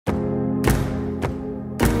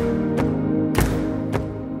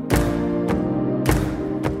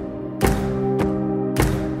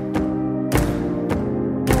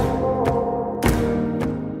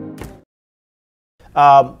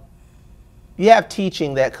You have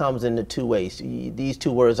teaching that comes in the two ways. These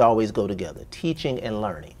two words always go together, teaching and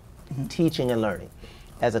learning. Teaching and learning.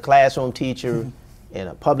 As a classroom teacher, in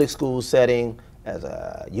a public school setting, as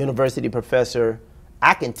a university professor,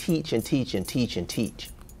 I can teach and teach and teach and teach.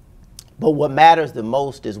 But what matters the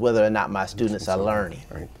most is whether or not my students are learning.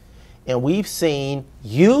 Right. And we've seen,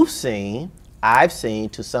 you've seen, I've seen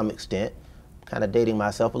to some extent, kind of dating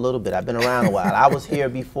myself a little bit. I've been around a while. I was here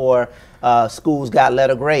before schools got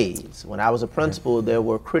letter grades. When I was a principal, there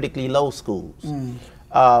were critically low schools.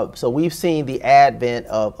 So we've seen the advent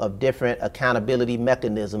of different accountability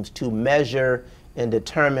mechanisms to measure and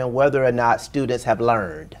determine whether or not students have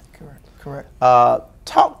learned. Correct.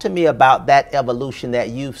 Talk to me about that evolution that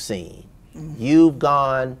you've seen. You've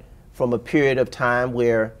gone from a period of time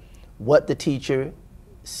where what the teacher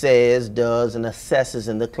says, does, and assesses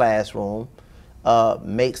in the classroom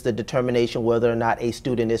makes the determination whether or not a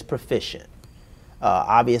student is proficient.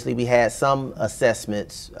 Obviously, we had some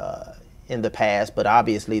assessments in the past, but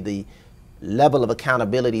obviously the level of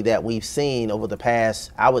accountability that we've seen over the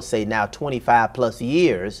past, I would say now 25 plus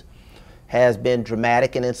years, has been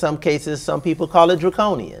dramatic, and in some cases, some people call it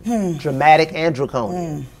draconian. Dramatic and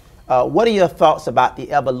draconian. What are your thoughts about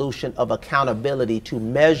the evolution of accountability to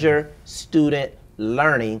measure student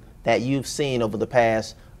learning that you've seen over the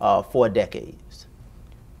past 4 decades?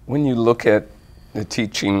 When you look at the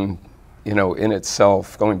teaching, you know, in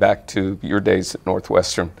itself, going back to your days at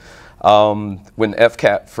Northwestern, when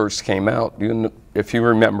FCAT first came out, if you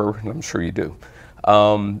remember, and I'm sure you do,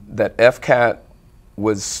 that FCAT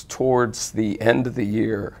was towards the end of the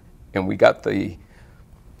year, and we got the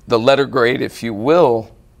letter grade, if you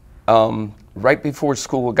will, right before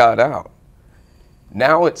school got out.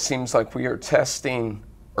 Now it seems like we are testing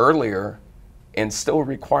earlier and still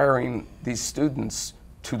requiring these students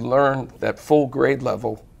to learn that full grade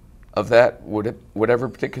level of that, whatever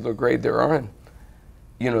particular grade they're on.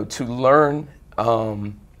 You know, to learn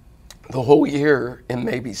the whole year in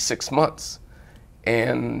maybe 6 months.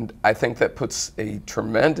 And I think that puts a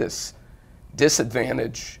tremendous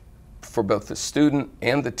disadvantage for both the student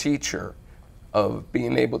and the teacher of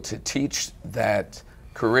being able to teach that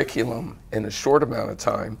curriculum in a short amount of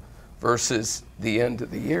time versus the end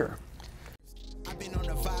of the year. I've been on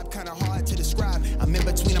a vibe kind of hard to describe. I'm in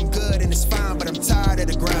between, I'm good and it's fine, but I'm tired of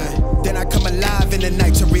the grind. Then I come alive in the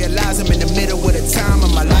night to realize I'm in the